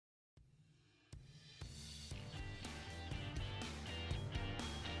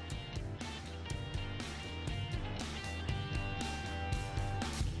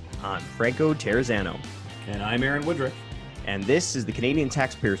I'm Franco Terrazzano. And I'm Aaron Woodrick. And this is the Canadian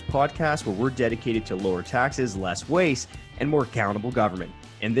Taxpayers Podcast, where we're dedicated to lower taxes, less waste, and more accountable government.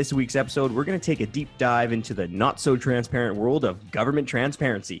 In this week's episode, we're going to take a deep dive into the not-so-transparent world of government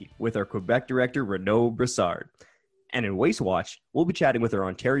transparency with our Quebec Director, Renaud Brassard. And in Waste Watch, we'll be chatting with our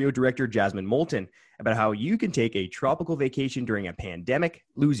Ontario Director, Jasmine Moulton, about how you can take a tropical vacation during a pandemic,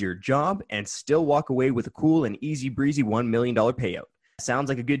 lose your job, and still walk away with a cool and easy-breezy $1 million payout. Sounds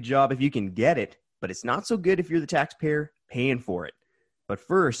like a good job if you can get it, but it's not so good if you're the taxpayer paying for it. But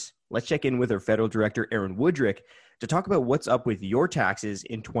first, let's check in with our Federal Director, Aaron Woodrick, to talk about what's up with your taxes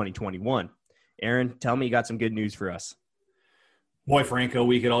in 2021. Aaron, tell me you got some good news for us. Boy, Franco,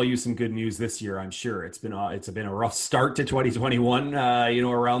 we could all use some good news this year, I'm sure. It's been a rough start to 2021,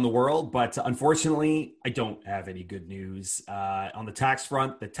 around the world. But unfortunately, I don't have any good news. On the tax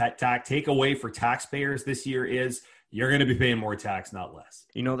front, the takeaway for taxpayers this year is you're going to be paying more tax, not less.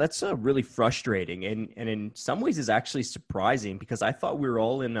 You know, that's really frustrating and in some ways is actually surprising, because I thought we were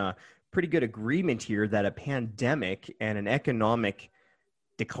all in a pretty good agreement here that a pandemic and an economic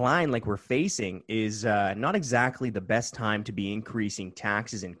decline like we're facing is not exactly the best time to be increasing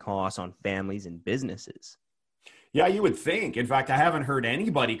taxes and costs on families and businesses. Yeah, you would think. In fact, I haven't heard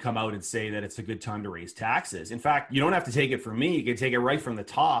anybody come out and say that it's a good time to raise taxes. In fact, you don't have to take it from me. You can take it right from the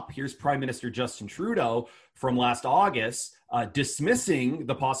top. Here's Prime Minister Justin Trudeau from last August dismissing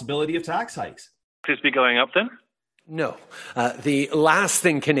the possibility of tax hikes. Could this be going up then? No. The last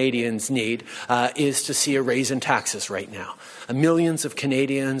thing Canadians need is to see a raise in taxes right now. Millions of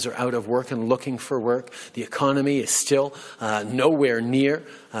Canadians are out of work and looking for work. The economy is still nowhere near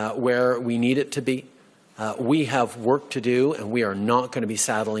where we need it to be. We have work to do, and we are not going to be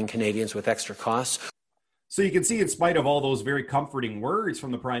saddling Canadians with extra costs. So you can see, in spite of all those very comforting words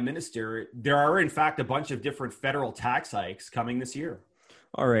from the Prime Minister, there are, in fact, a bunch of different federal tax hikes coming this year.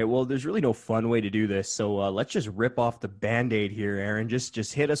 All right, well, there's really no fun way to do this, so let's just rip off the Band-Aid here, Aaron.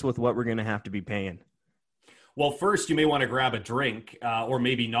 Just hit us with what we're going to have to be paying. Well, first, you may want to grab a drink, or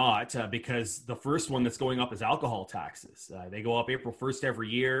maybe not, because the first one that's going up is alcohol taxes. They go up April 1st every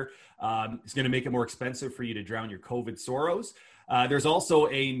year. It's going to make it more expensive for you to drown your COVID sorrows. There's also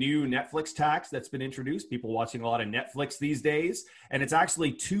a new Netflix tax that's been introduced. People watching a lot of Netflix these days. And it's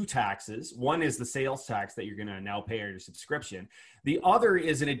actually two taxes. One is the sales tax that you're going to now pay on your subscription. The other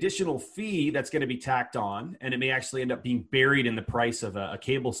is an additional fee that's going to be tacked on, and it may actually end up being buried in the price of a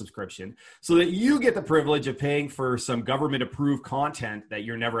cable subscription, so that you get the privilege of paying for some government-approved content that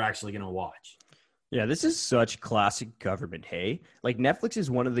you're never actually going to watch. Yeah, this is such classic government, hey? Like, Netflix is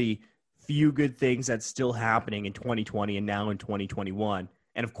one of the few good things that's still happening in 2020 and now in 2021.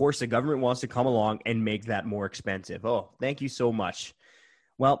 And of course, the government wants to come along and make that more expensive. Oh, thank you so much.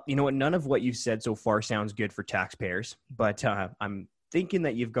 Well, you know what? None of what you've said so far sounds good for taxpayers, but I'm thinking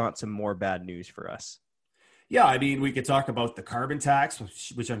that you've got some more bad news for us. Yeah, I mean, we could talk about the carbon tax,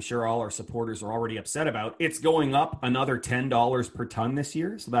 which I'm sure all our supporters are already upset about. It's going up another $10 per ton this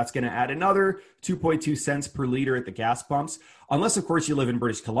year. So that's going to add another 2.2 cents per liter at the gas pumps. Unless, of course, you live in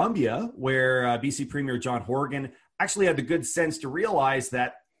British Columbia, where BC Premier John Horgan actually had the good sense to realize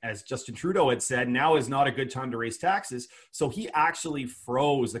that, as Justin Trudeau had said, now is not a good time to raise taxes. So he actually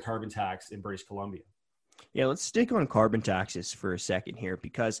froze the carbon tax in British Columbia. Yeah, let's stick on carbon taxes for a second here,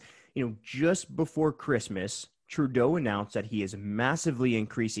 because, just before Christmas, Trudeau announced that he is massively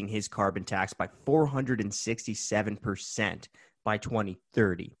increasing his carbon tax by 467% by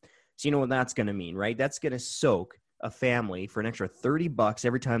 2030. So you know what that's going to mean, right? That's going to soak a family for an extra $30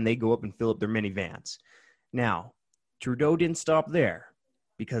 every time they go up and fill up their minivans. Now, Trudeau didn't stop there,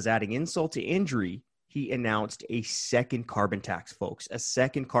 because adding insult to injury, he announced a second carbon tax, folks. A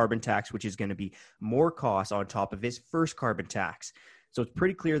second carbon tax, which is going to be more costs on top of his first carbon tax. So it's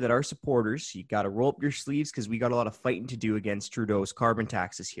pretty clear that our supporters, you got to roll up your sleeves, because we got a lot of fighting to do against Trudeau's carbon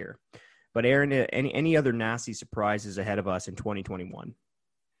taxes here. But Aaron, any other nasty surprises ahead of us in 2021?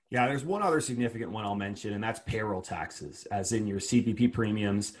 Yeah, there's one other significant one I'll mention, and that's payroll taxes, as in your CPP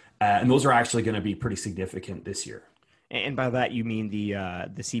premiums. And those are actually going to be pretty significant this year. And by that, you mean the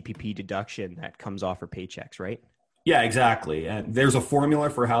CPP deduction that comes off our paychecks, right? Yeah, exactly. And there's a formula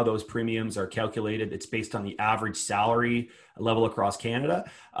for how those premiums are calculated. It's based on the average salary level across Canada.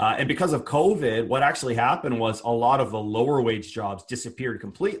 And because of COVID, what actually happened was a lot of the lower wage jobs disappeared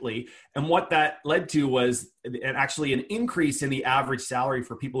completely. And what that led to was actually an increase in the average salary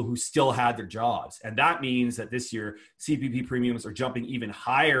for people who still had their jobs. And that means that this year, CPP premiums are jumping even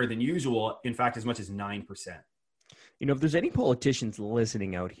higher than usual. In fact, as much as 9%. If there's any politicians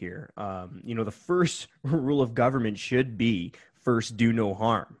listening out here, the first rule of government should be first do no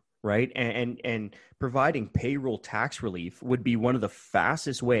harm. right? And providing payroll tax relief would be one of the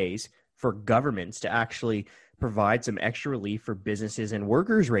fastest ways for governments to actually provide some extra relief for businesses and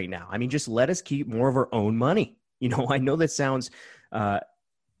workers right now. I mean, just let us keep more of our own money. I know that sounds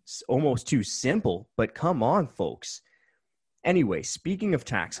almost too simple, but come on, folks. Anyway, speaking of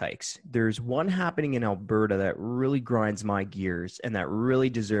tax hikes, there's one happening in Alberta that really grinds my gears and that really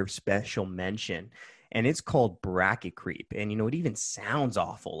deserves special mention. And it's called bracket creep. And, it even sounds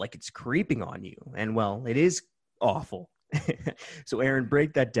awful, like it's creeping on you. And, well, it is awful. So, Aaron,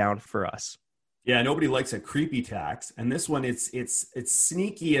 break that down for us. Yeah, nobody likes a creepy tax. And this one, it's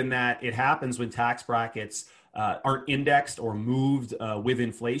sneaky in that it happens when tax brackets aren't indexed or moved with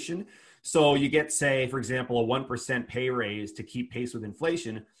inflation. So you get, say, for example, a 1% pay raise to keep pace with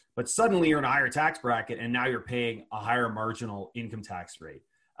inflation, but suddenly you're in a higher tax bracket and now you're paying a higher marginal income tax rate.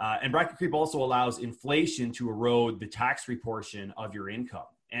 And bracket creep also allows inflation to erode the tax-free portion of your income.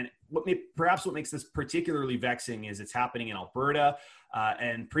 And what makes this particularly vexing is it's happening in Alberta.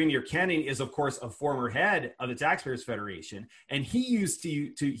 And Premier Kenney is, of course, a former head of the Taxpayers Federation, and he used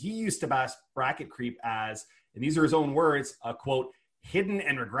to bash bracket creep as, and these are his own words, a quote, hidden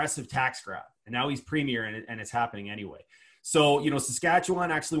and regressive tax grab. And now he's premier, and it's happening anyway. So,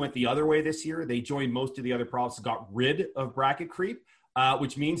 Saskatchewan actually went the other way this year. They joined most of the other provinces, got rid of bracket creep,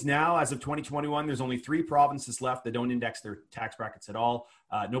 which means now, as of 2021, there's only 3 provinces left that don't index their tax brackets at all: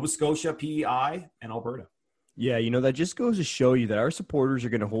 Nova Scotia, PEI, and Alberta. Yeah, that just goes to show you that our supporters are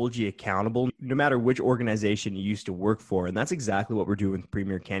going to hold you accountable no matter which organization you used to work for. And that's exactly what we're doing with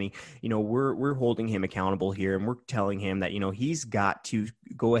Premier Kenney. We're holding him accountable here, and we're telling him that, he's got to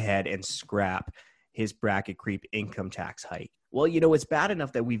go ahead and scrap his bracket creep income tax hike. Well, it's bad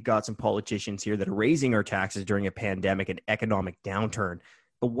enough that we've got some politicians here that are raising our taxes during a pandemic and economic downturn.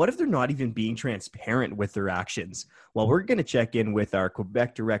 But what if they're not even being transparent with their actions? Well, we're going to check in with our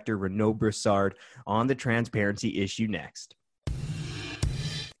Quebec director, Renaud Broussard, on the transparency issue next.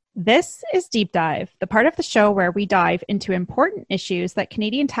 This is Deep Dive, the part of the show where we dive into important issues that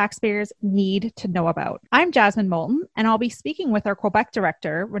Canadian taxpayers need to know about. I'm Jasmine Moulton, and I'll be speaking with our Quebec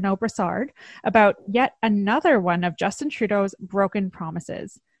director, Renaud Broussard, about yet another one of Justin Trudeau's broken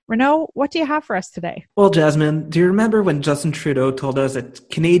promises. Renaud, what do you have for us today? Well, Jasmine, do you remember when Justin Trudeau told us that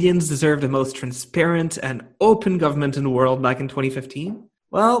Canadians deserve the most transparent and open government in the world back in 2015?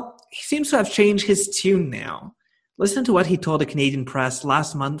 Well, he seems to have changed his tune now. Listen to what he told the Canadian press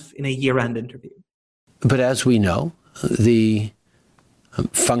last month in a year-end interview. But as we know, the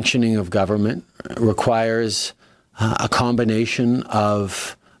functioning of government requires a combination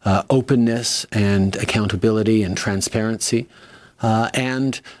of openness and accountability and transparency.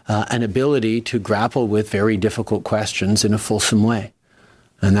 And an ability to grapple with very difficult questions in a fulsome way.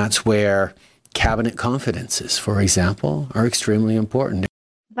 And that's where cabinet confidences, for example, are extremely important.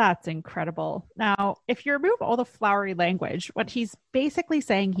 That's incredible. Now, if you remove all the flowery language, what he's basically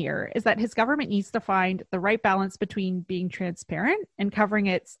saying here is that his government needs to find the right balance between being transparent and covering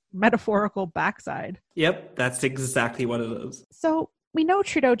its metaphorical backside. Yep, that's exactly what it is. So we know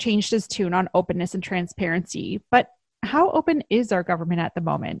Trudeau changed his tune on openness and transparency, but how open is our government at the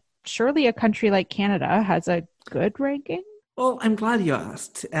moment? Surely a country like Canada has a good ranking? Well, I'm glad you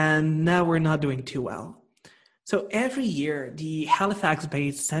asked, and now we're not doing too well. So every year, the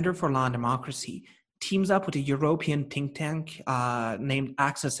Halifax-based Centre for Law and Democracy teams up with a European think tank named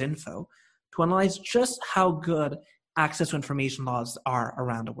Access Info to analyze just how good access to information laws are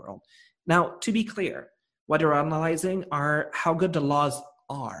around the world. Now, to be clear, what they're analyzing are how good the laws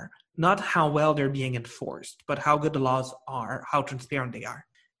are. Not how well they're being enforced, but how good the laws are, how transparent they are.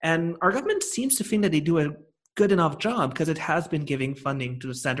 And our government seems to think that they do a good enough job because it has been giving funding to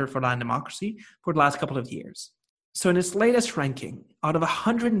the Centre for Law and Democracy for the last couple of years. So in its latest ranking, out of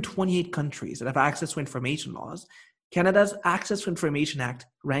 128 countries that have access to information laws, Canada's Access to Information Act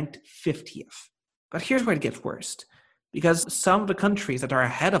ranked 50th. But here's where it gets worse. Because some of the countries that are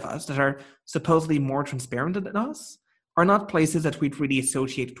ahead of us, that are supposedly more transparent than us, are not places that we'd really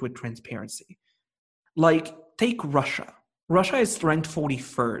associate with transparency. Like, take Russia. Russia is ranked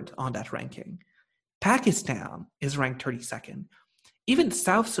 43rd on that ranking. Pakistan is ranked 32nd. Even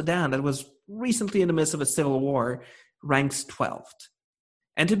South Sudan, that was recently in the midst of a civil war, ranks 12th.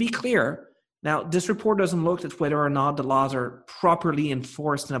 And to be clear, now this report doesn't look at whether or not the laws are properly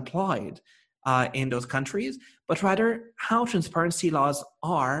enforced and applied in those countries, but rather how transparency laws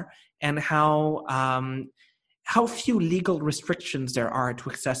are and how few legal restrictions there are to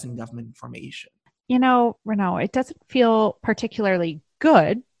accessing government information. Renaud, it doesn't feel particularly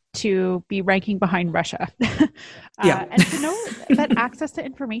good, to be ranking behind Russia. And to know that access to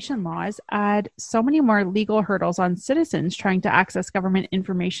information laws add so many more legal hurdles on citizens trying to access government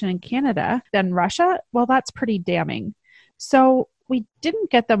information in Canada than Russia, well, that's pretty damning. So we didn't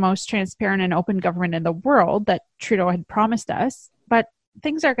get the most transparent and open government in the world that Trudeau had promised us, but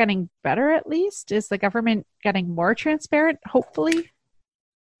things are getting better at least. Is the government getting more transparent, hopefully?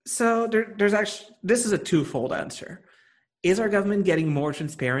 So there's actually, this is a twofold answer. Is our government getting more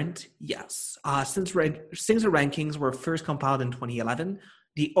transparent? Yes. Since the rankings were first compiled in 2011,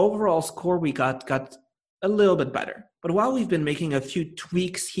 the overall score we got a little bit better. But while we've been making a few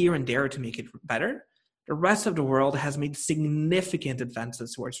tweaks here and there to make it better, the rest of the world has made significant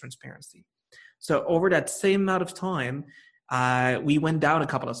advances towards transparency. So over that same amount of time, we went down a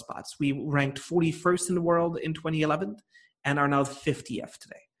couple of spots. We ranked 41st in the world in 2011 and are now 50th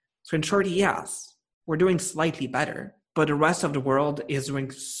today. So in short, yes, we're doing slightly better, but the rest of the world is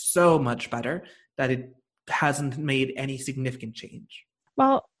doing so much better that it hasn't made any significant change.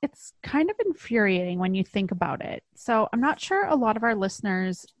 Well, it's kind of infuriating when you think about it. So I'm not sure a lot of our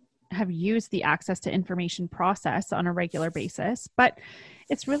listeners have used the access to information process on a regular basis, but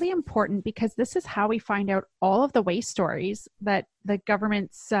it's really important because this is how we find out all of the waste stories that the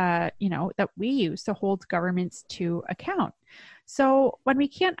governments, that we use to hold governments to account. So when we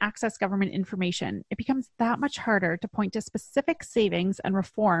can't access government information, it becomes that much harder to point to specific savings and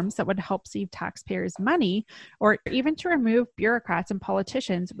reforms that would help save taxpayers money, or even to remove bureaucrats and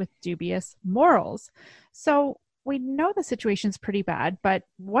politicians with dubious morals. So we know the situation's pretty bad, but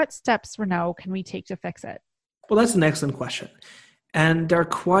what steps, Renaud, can we take to fix it? Well, that's an excellent question. And there are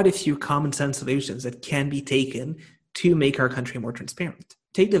quite a few common sense solutions that can be taken to make our country more transparent.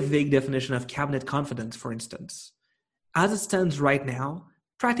 Take the vague definition of cabinet confidence, for instance. As it stands right now,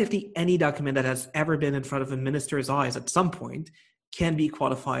 practically any document that has ever been in front of a minister's eyes at some point can be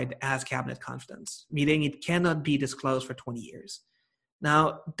qualified as cabinet confidence, meaning it cannot be disclosed for 20 years.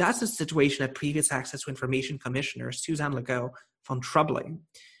 Now, that's a situation that previous Access to Information Commissioner Suzanne Legault found troubling.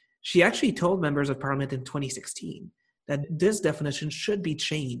 She actually told members of Parliament in 2016 that this definition should be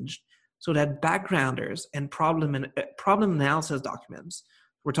changed so that backgrounders and problem analysis documents,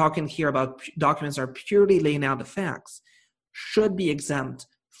 we're talking here about documents that are purely laying out the facts, should be exempt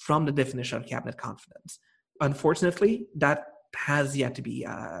from the definition of cabinet confidence. Unfortunately, that has yet to be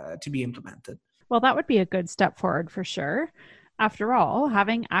implemented. Well, that would be a good step forward for sure. After all,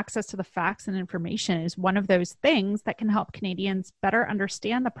 having access to the facts and information is one of those things that can help Canadians better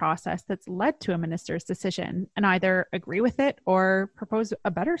understand the process that's led to a minister's decision and either agree with it or propose a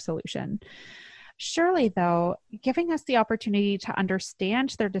better solution. Surely, though, giving us the opportunity to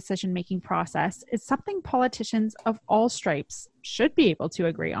understand their decision-making process is something politicians of all stripes should be able to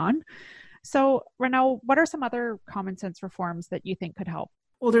agree on. So, Renaud, what are some other common sense reforms that you think could help?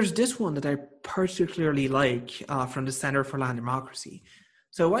 Well, there's this one that I particularly like from the Center for Land Democracy.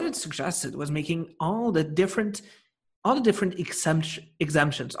 So what it suggested was making all the different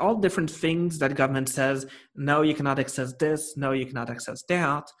exemptions, all different things that government says, no, you cannot access this, no, you cannot access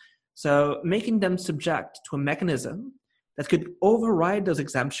that. So making them subject to a mechanism that could override those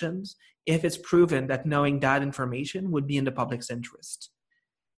exemptions if it's proven that knowing that information would be in the public's interest.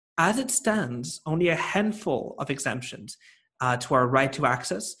 As it stands, only a handful of exemptions to our right to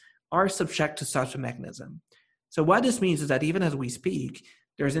access are subject to such a mechanism. So what this means is that even as we speak,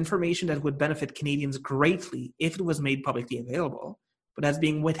 there's information that would benefit Canadians greatly if it was made publicly available, but that's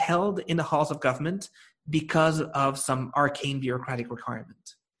being withheld in the halls of government because of some arcane bureaucratic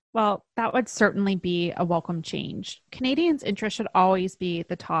requirement. Well, that would certainly be a welcome change. Canadians' interest should always be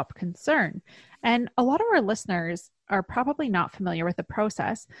the top concern. And a lot of our listeners are probably not familiar with the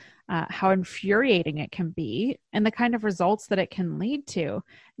process, how infuriating it can be, and the kind of results that it can lead to.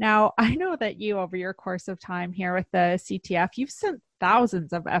 Now, I know that you, over your course of time here with the CTF, you've sent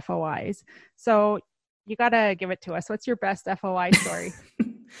thousands of FOIs. So you got to give it to us. What's your best FOI story?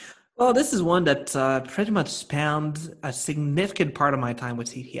 Well, this is one that pretty much spanned a significant part of my time with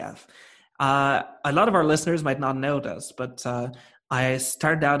CTF. A lot of our listeners might not know this, but I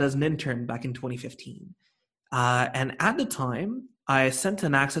started out as an intern back in 2015. And at the time, I sent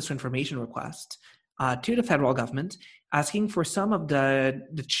an access to information request to the federal government asking for some of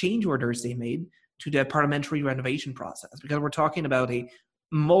the change orders they made to the parliamentary renovation process, because we're talking about a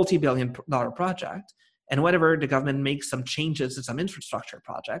multi-billion-dollar project. And whenever the government makes some changes to some infrastructure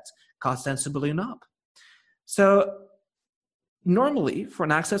projects, costs tends to balloon up. So normally, for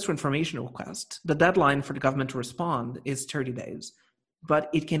an access to information request, the deadline for the government to respond is 30 days. but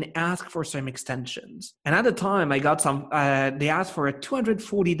it can ask for some extensions. And at the time, I got they asked for a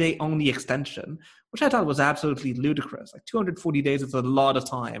 240-day only extension, which I thought was absolutely ludicrous. Like 240 days is a lot of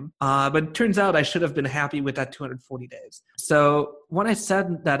time. But it turns out I should have been happy with that 240 days. So when I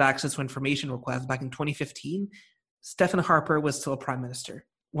sent that access to information request back in 2015, Stephen Harper was still prime minister.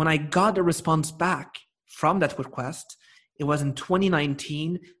 When I got a response back from that request, it was in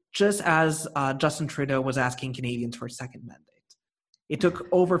 2019, just as Justin Trudeau was asking Canadians for a second mandate. It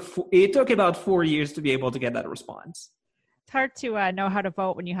took about 4 years to be able to get that response. It's hard to know how to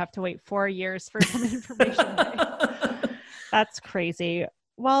vote when you have to wait 4 years for some information. That's crazy.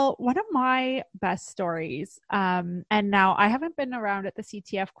 Well, one of my best stories, and now I haven't been around at the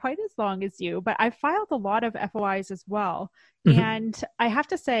CTF quite as long as you, but I've filed a lot of FOIs as well. Mm-hmm. And I have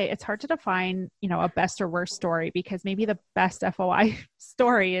to say, it's hard to define, a best or worst story, because maybe the best FOI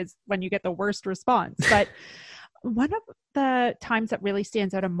story is when you get the worst response. But one of the times that really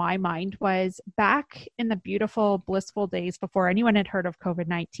stands out in my mind was back in the beautiful, blissful days before anyone had heard of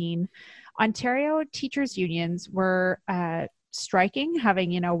COVID-19, Ontario teachers' unions were striking,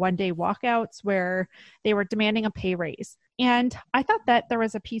 having, one-day walkouts where they were demanding a pay raise. And I thought that there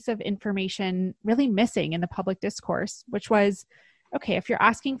was a piece of information really missing in the public discourse, which was, okay, if you're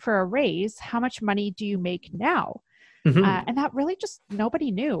asking for a raise, how much money do you make now? Mm-hmm. And that really just nobody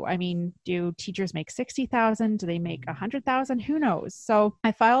knew. I mean, do teachers make 60,000? Do they make 100,000? Who knows? So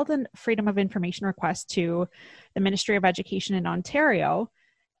I filed a Freedom of Information request to the Ministry of Education in Ontario.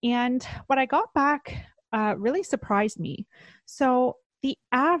 And what I got back really surprised me. So the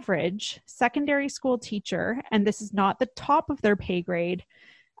average secondary school teacher, and this is not the top of their pay grade,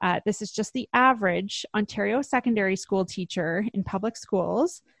 this is just the average Ontario secondary school teacher in public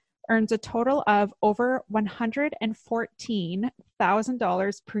schools, earns a total of over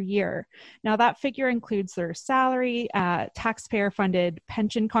 $114,000 per year. Now that figure includes their salary, taxpayer-funded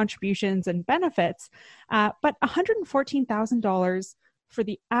pension contributions and benefits, but $114,000 for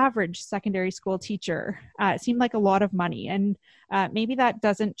the average secondary school teacher seemed like a lot of money. And maybe that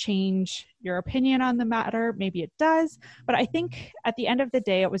doesn't change your opinion on the matter. Maybe it does. But I think at the end of the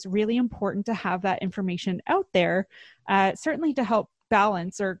day, it was really important to have that information out there, certainly to help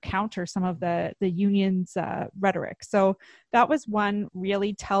balance or counter some of the union's rhetoric. So that was one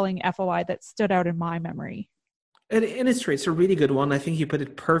really telling FOI that stood out in my memory. And it's true. It's a really good one. I think you put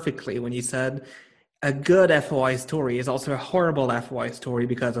it perfectly when you said a good FOI story is also a horrible FOI story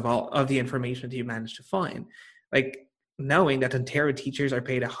because of all of the information that you managed to find. Like knowing that Ontario teachers are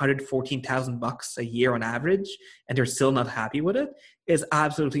paid $114,000 a year on average and they're still not happy with it is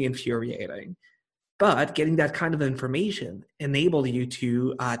absolutely infuriating. But getting that kind of information enabled you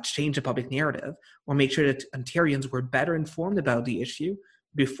to change the public narrative or make sure that Ontarians were better informed about the issue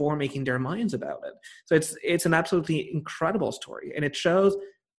before making their minds about it. So it's an absolutely incredible story, and it shows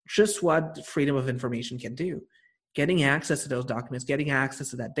just what freedom of information can do. Getting access to those documents, getting access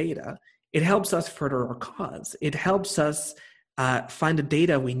to that data, it helps us further our cause. It helps us find the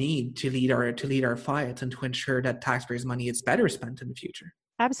data we need to lead our fight and to ensure that taxpayers' money is better spent in the future.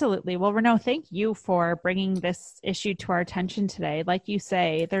 Absolutely. Well, Renaud, thank you for bringing this issue to our attention today. Like you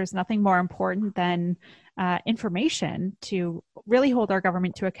say, there's nothing more important than information to really hold our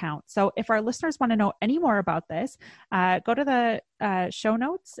government to account. So if our listeners want to know any more about this, go to the show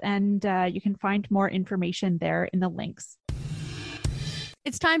notes and you can find more information there in the links.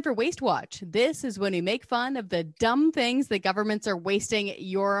 It's time for Waste Watch. This is when we make fun of the dumb things that governments are wasting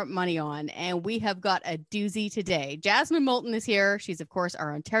your money on. And we have got a doozy today. Jasmine Moulton is here. She's, of course,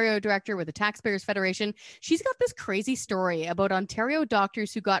 our Ontario director with the Taxpayers Federation. She's got this crazy story about Ontario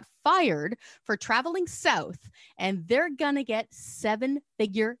doctors who got fired for traveling south, and they're going to get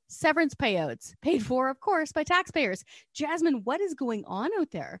 7-figure severance payouts, paid for, of course, by taxpayers. Jasmine, what is going on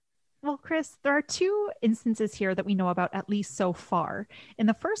out there? Well, Chris, there are two instances here that we know about, at least so far. In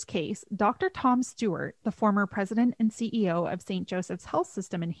the first case, Dr. Tom Stewart, the former president and CEO of St. Joseph's Health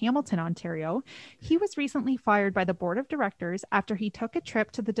System in Hamilton, Ontario, he was recently fired by the board of directors after he took a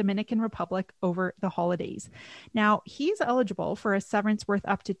trip to the Dominican Republic over the holidays. Now, he's eligible for a severance worth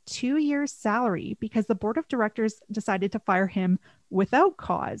up to 2 years' salary because the board of directors decided to fire him without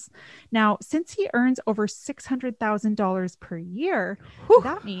cause. Now, since he earns over $600,000 per year,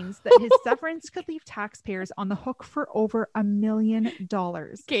 that means that his severance could leave taxpayers on the hook for over $1 million.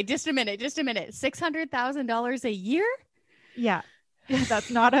 Okay, just a minute. $600,000 a year? Yeah.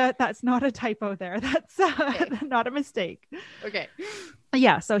 That's not a typo there. That's not a mistake. Okay.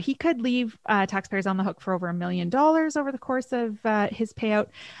 Yeah, so he could leave taxpayers on the hook for over $1 million over the course of his payout.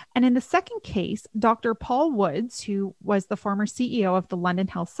 And in the second case, Dr. Paul Woods, who was the former CEO of the London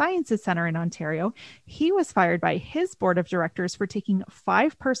Health Sciences Centre in Ontario, he was fired by his board of directors for taking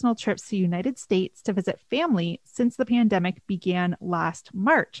 5 personal trips to the United States to visit family since the pandemic began last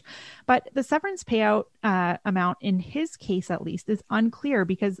March. But the severance payout amount in his case, at least, is unclear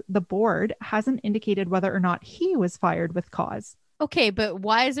because the board hasn't indicated whether or not he was fired with cause. Okay, but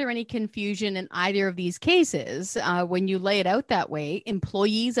why is there any confusion in either of these cases? When you lay it out that way,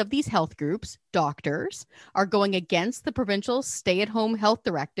 employees of these health groups, doctors, are going against the provincial stay-at-home health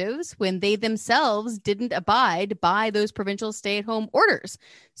directives when they themselves didn't abide by those provincial stay-at-home orders.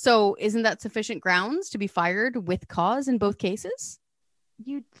 So isn't that sufficient grounds to be fired with cause in both cases?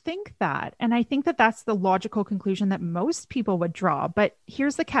 You'd think that. And I think that that's the logical conclusion that most people would draw. But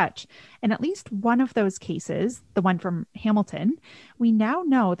here's the catch. In at least one of those cases, the one from Hamilton, we now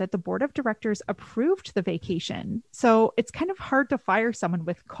know that the board of directors approved the vacation. So it's kind of hard to fire someone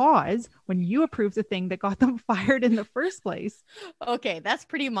with cause when you approve the thing that got them fired in the first place. Okay, that's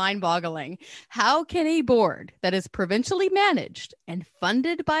pretty mind-boggling. How can a board that is provincially managed and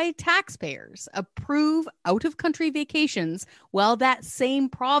funded by taxpayers approve out-of-country vacations while that same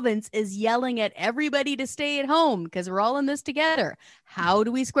province is yelling at everybody to stay at home because we're all in this together? How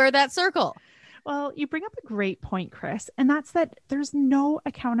do we square that circle? Well, you bring up a great point, Chris, and that's that there's no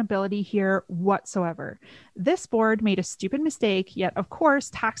accountability here whatsoever. This board made a stupid mistake, yet, of course,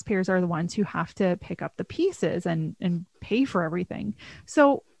 taxpayers are the ones who have to pick up the pieces and pay for everything.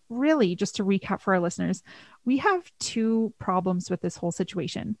 So really, just to recap for our listeners, we have 2 problems with this whole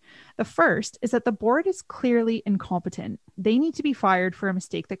situation. The first is that the board is clearly incompetent. They need to be fired for a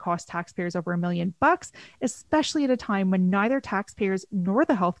mistake that cost taxpayers over $1 million, especially at a time when neither taxpayers nor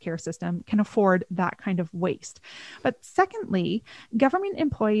the healthcare system can afford that kind of waste. But secondly, government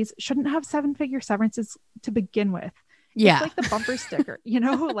employees shouldn't have 7-figure severances to begin with. Yeah. It's like the bumper sticker,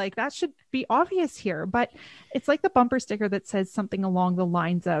 like that should be obvious here, but it's like the bumper sticker that says something along the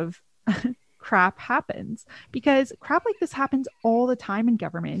lines of crap happens, because crap like this happens all the time in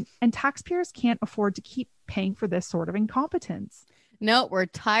government and taxpayers can't afford to keep paying for this sort of incompetence. No, we're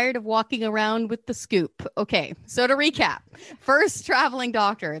tired of walking around with the scoop. Okay, so to recap, first traveling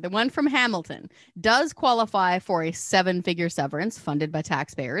doctor, the one from Hamilton, does qualify for a 7-figure severance funded by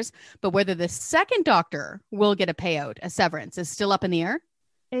taxpayers, but whether the second doctor will get a payout, a severance, is still up in the air?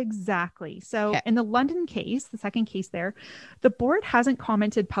 Exactly. So in the London case, the second case there, the board hasn't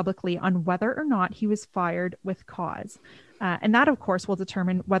commented publicly on whether or not he was fired with cause. And that, of course, will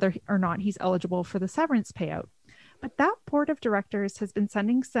determine whether or not he's eligible for the severance payout. But that board of directors has been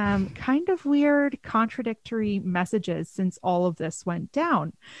sending some kind of weird, contradictory messages since all of this went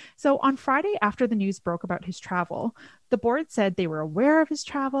down. So on Friday, after the news broke about his travel, the board said they were aware of his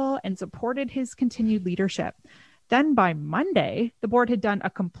travel and supported his continued leadership. Then by Monday, the board had done a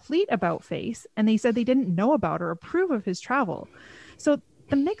complete about-face, and they said they didn't know about or approve of his travel. So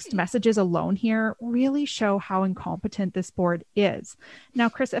the mixed messages alone here really show how incompetent this board is. Now,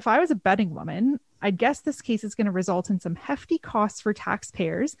 Chris, if I was a betting woman, I'd guess this case is going to result in some hefty costs for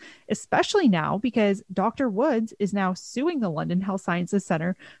taxpayers, especially now because Dr. Woods is now suing the London Health Sciences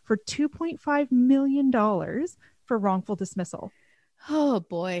Centre for $2.5 million for wrongful dismissal. Oh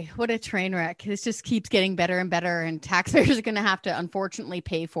boy, what a train wreck. This just keeps getting better and better, and taxpayers are going to have to unfortunately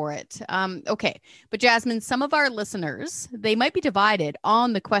pay for it. Okay, but Jasmine, some of our listeners, they might be divided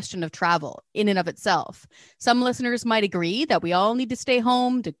on the question of travel in and of itself. Some listeners might agree that we all need to stay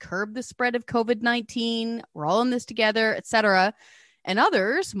home to curb the spread of COVID-19. We're all in this together, etc. And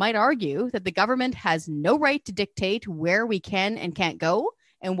others might argue that the government has no right to dictate where we can and can't go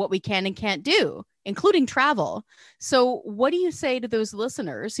and what we can and can't do, including travel. So what do you say to those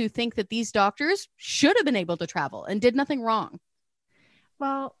listeners who think that these doctors should have been able to travel and did nothing wrong?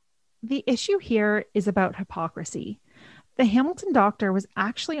 Well, the issue here is about hypocrisy. The Hamilton doctor was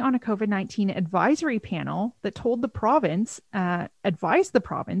actually on a COVID-19 advisory panel that told the province, advised the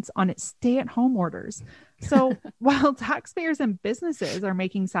province on its stay-at-home orders. So while taxpayers and businesses are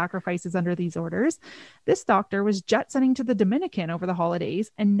making sacrifices under these orders, this doctor was jet-setting to the Dominican over the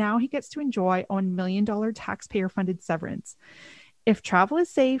holidays, and now he gets to enjoy a $1 million taxpayer-funded severance. If travel is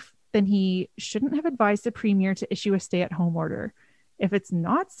safe, then he shouldn't have advised the premier to issue a stay-at-home order. If it's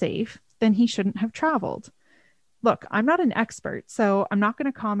not safe, then he shouldn't have traveled. Look, I'm not an expert, so I'm not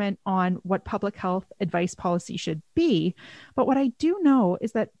going to comment on what public health advice policy should be. But what I do know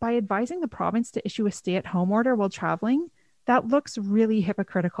is that by advising the province to issue a stay-at-home order while traveling, that looks really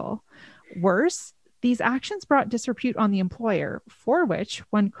hypocritical. Worse, these actions brought disrepute on the employer, for which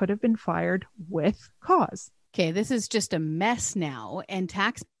one could have been fired with cause. Okay, this is just a mess now, and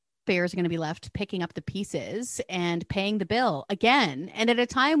taxpayers are going to be left picking up the pieces and paying the bill again, and at a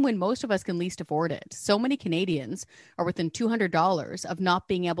time when most of us can least afford it. So many Canadians are within $200 of not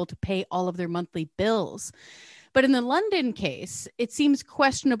being able to pay all of their monthly bills. But in the London case, it seems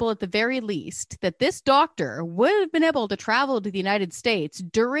questionable at the very least that this doctor would have been able to travel to the United States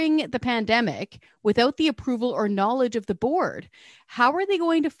during the pandemic without the approval or knowledge of the board. How are they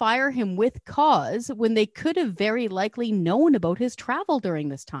going to fire him with cause when they could have very likely known about his travel during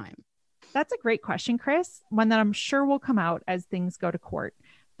this time? That's a great question, Chris, one that I'm sure will come out as things go to court.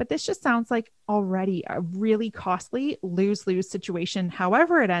 But this just sounds like already a really costly lose-lose situation,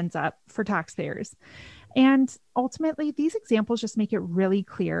 however it ends up for taxpayers. And ultimately, these examples just make it really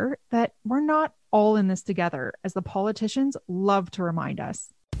clear that we're not all in this together, as the politicians love to remind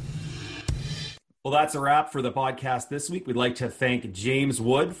us. Well, that's a wrap for the podcast this week. We'd like to thank James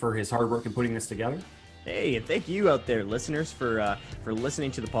Wood for his hard work in putting this together. Hey, and thank you out there, listeners, for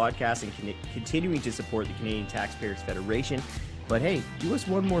listening to the podcast and continuing to support the Canadian Taxpayers Federation. But hey, do us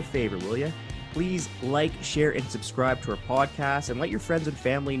one more favor, will you? Please like, share, and subscribe to our podcast, and let your friends and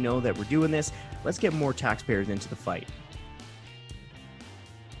family know that we're doing this. Let's get more taxpayers into the fight.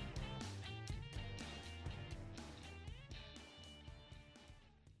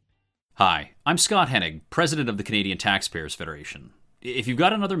 Hi, I'm Scott Hennig, President of the Canadian Taxpayers Federation. If you've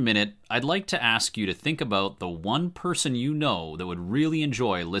got another minute, I'd like to ask you to think about the one person you know that would really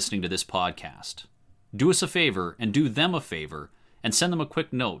enjoy listening to this podcast. Do us a favor and do them a favor and send them a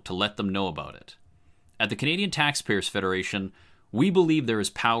quick note to let them know about it. At the Canadian Taxpayers Federation, we believe there is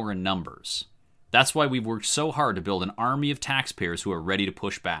power in numbers. That's why we've worked so hard to build an army of taxpayers who are ready to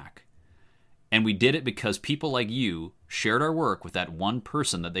push back. And we did it because people like you shared our work with that one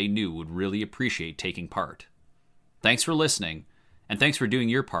person that they knew would really appreciate taking part. Thanks for listening, and thanks for doing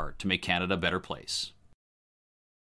your part to make Canada a better place.